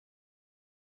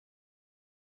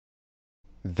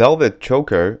Velvet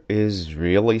choker is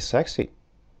really sexy.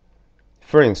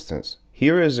 For instance,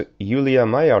 here is Yulia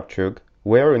Mayarchuk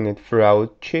wearing it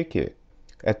throughout Cheeky,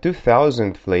 a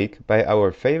 2000 flick by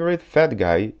our favorite fat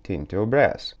guy Tinto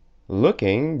Brass,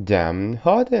 looking damn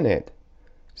hot in it.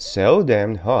 So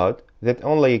damn hot that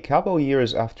only a couple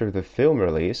years after the film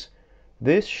release,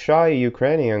 this shy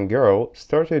Ukrainian girl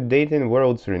started dating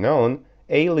world's renowned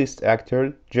A-list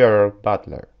actor Gerard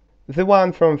Butler. The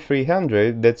one from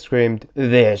 300 that screamed,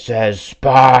 "This is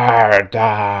Sparta!"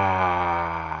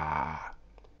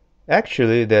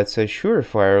 Actually, that's a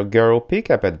surefire girl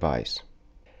pickup advice.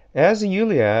 As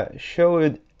Yulia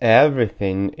showed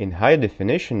everything in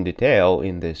high-definition detail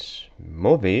in this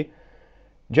movie,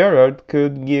 Gerard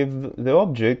could give the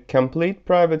object complete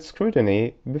private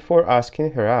scrutiny before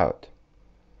asking her out.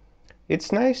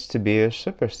 It's nice to be a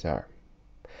superstar.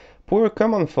 Poor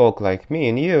common folk like me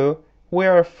and you, we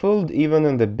are fooled even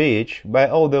on the beach by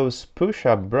all those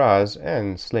push-up bras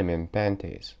and slimming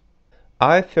panties.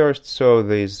 I first saw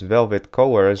these velvet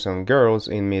collars on girls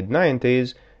in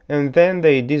mid-90s, and then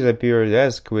they disappeared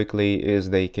as quickly as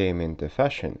they came into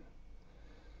fashion.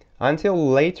 Until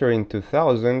later in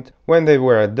 2000, when they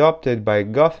were adopted by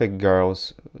gothic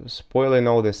girls, spoiling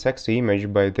all the sexy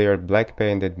image by their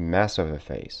black-painted mess of a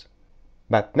face.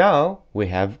 But now we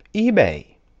have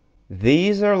eBay.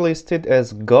 These are listed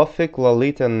as Gothic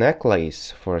Lolita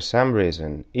necklace for some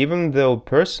reason, even though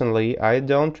personally I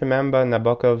don't remember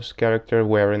Nabokov's character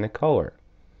wearing a collar.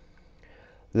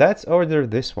 Let's order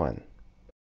this one.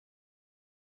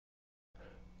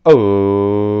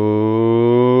 Unboxing!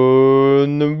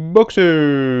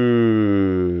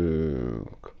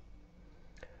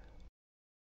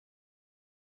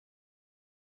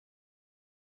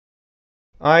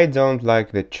 I don't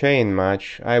like the chain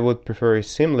much, I would prefer a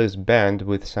seamless band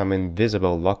with some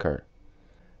invisible locker.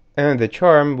 And the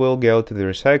charm will go to the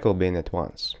recycle bin at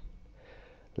once.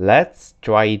 Let's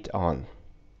try it on.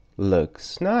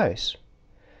 Looks nice.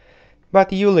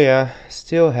 But Yulia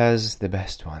still has the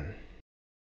best one.